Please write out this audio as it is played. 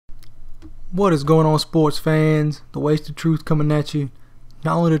What is going on, sports fans? The Wasted Truth coming at you.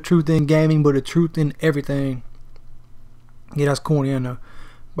 Not only the truth in gaming, but the truth in everything. Yeah, that's corny, I know.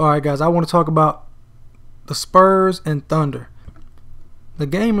 But alright, guys, I want to talk about the Spurs and Thunder. The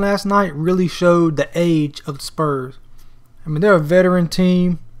game last night really showed the age of the Spurs. I mean, they're a veteran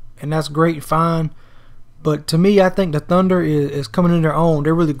team, and that's great and fine. But to me, I think the Thunder is coming in their own.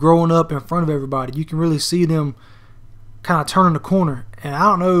 They're really growing up in front of everybody. You can really see them kind of turning the corner. And I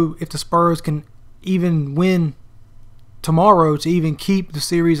don't know if the Spurs can even win tomorrow to even keep the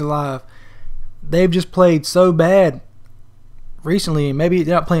series alive. They've just played so bad recently, and maybe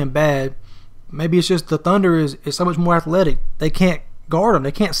they're not playing bad. Maybe it's just the Thunder is so much more athletic. They can't guard them.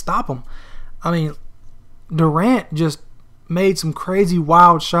 They can't stop them. I mean, Durant just made some crazy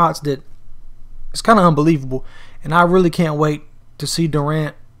wild shots that it's kind of unbelievable. And I really can't wait to see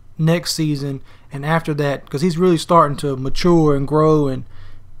Durant next season and after that, because he's really starting to mature and grow, and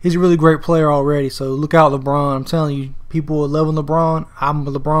he's a really great player already. So look out, LeBron. I'm telling you, people are loving LeBron. I'm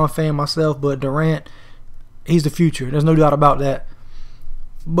a LeBron fan myself, but Durant, he's the future. There's no doubt about that.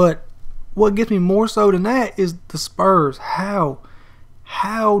 But what gets me more so than that is the Spurs. How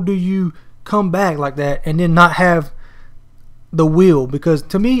do you come back like that and then not have the will? Because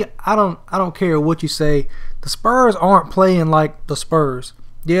to me, I don't care what you say. The Spurs aren't playing like the Spurs.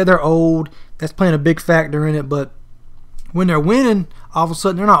 Yeah, they're old. That's playing a big factor in it. But when they're winning, all of a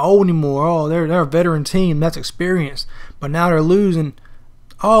sudden they're not old anymore. Oh, they're a veteran team. That's experienced. But now they're losing.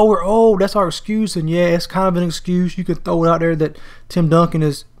 Oh, we're old. That's our excuse. And yeah, it's kind of an excuse. You could throw it out there that Tim Duncan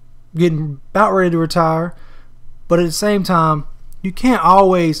is getting about ready to retire. But at the same time, you can't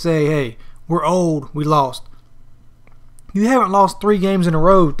always say, hey, we're old, we lost. You haven't lost 3 games in a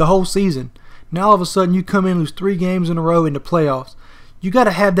row the whole season. Now all of a sudden you come in and lose 3 games in a row in the playoffs. You got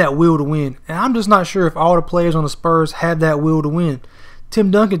to have that will to win. And I'm just not sure if all the players on the Spurs have that will to win. Tim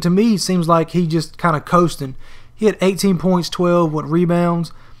Duncan, to me, seems like he just kind of coasting. He had 18 points, 12 with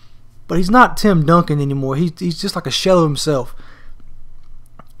rebounds. But he's not Tim Duncan anymore. He's just like a shell of himself.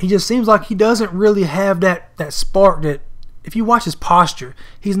 He just seems like he doesn't really have that spark that, if you watch his posture,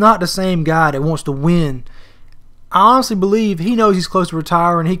 he's not the same guy that wants to win. I honestly believe he knows he's close to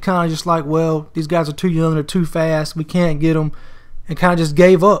retiring. He kind of just like, well, these guys are too young, they're too fast, we can't get them, and kind of just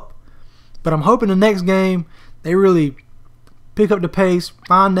gave up. But I'm hoping the next game they really pick up the pace,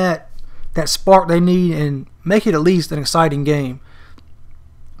 find that spark they need, and make it at least an exciting game.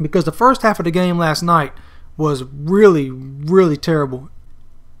 Because the first half of the game last night was really, really terrible.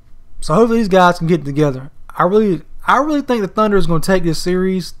 So hopefully these guys can get it together. I really think the Thunder is going to take this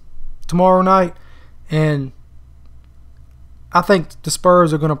series tomorrow night, and I think the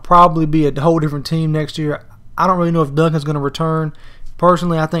Spurs are going to probably be a whole different team next year. I don't really know if Duncan's going to return.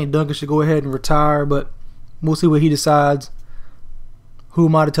 Personally, I think Duncan should go ahead and retire, but we'll see what he decides. Who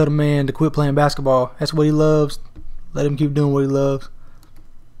am I to tell the man to quit playing basketball? That's what he loves. Let him keep doing what he loves.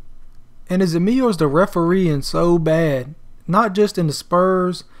 And is it me or is the refereeing so bad? Not just in the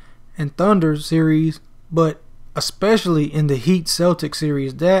Spurs and Thunder series, but especially in the Heat Celtics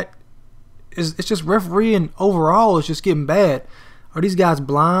series. It's just refereeing overall is just getting bad. Are these guys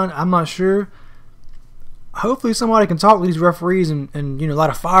blind? I'm not sure. Hopefully somebody can talk to these referees and light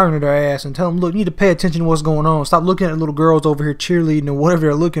a fire under their ass and tell them, look, you need to pay attention to what's going on. Stop looking at little girls over here cheerleading or whatever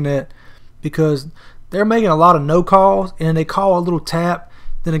they're looking at, because they're making a lot of no calls, and they call a little tap,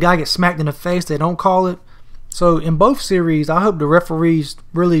 then the guy gets smacked in the face, they don't call it. So in both series, I hope the referees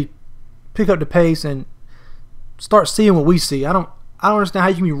really pick up the pace and start seeing what we see. I don't understand how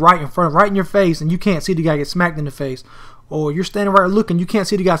you can be right in your face, and you can't see the guy get smacked in the face. Or you're standing right looking, you can't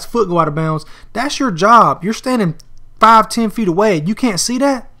see the guy's foot go out of bounds. That's your job. You're standing 5-10 feet away. You can't see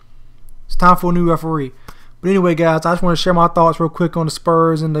that? It's time for a new referee. But anyway, guys, I just want to share my thoughts real quick on the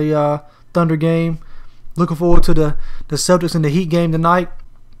Spurs and the Thunder game. Looking forward to the Celtics and the Heat game tonight.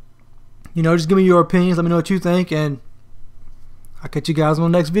 Just give me your opinions. Let me know what you think, and I'll catch you guys on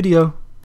the next video.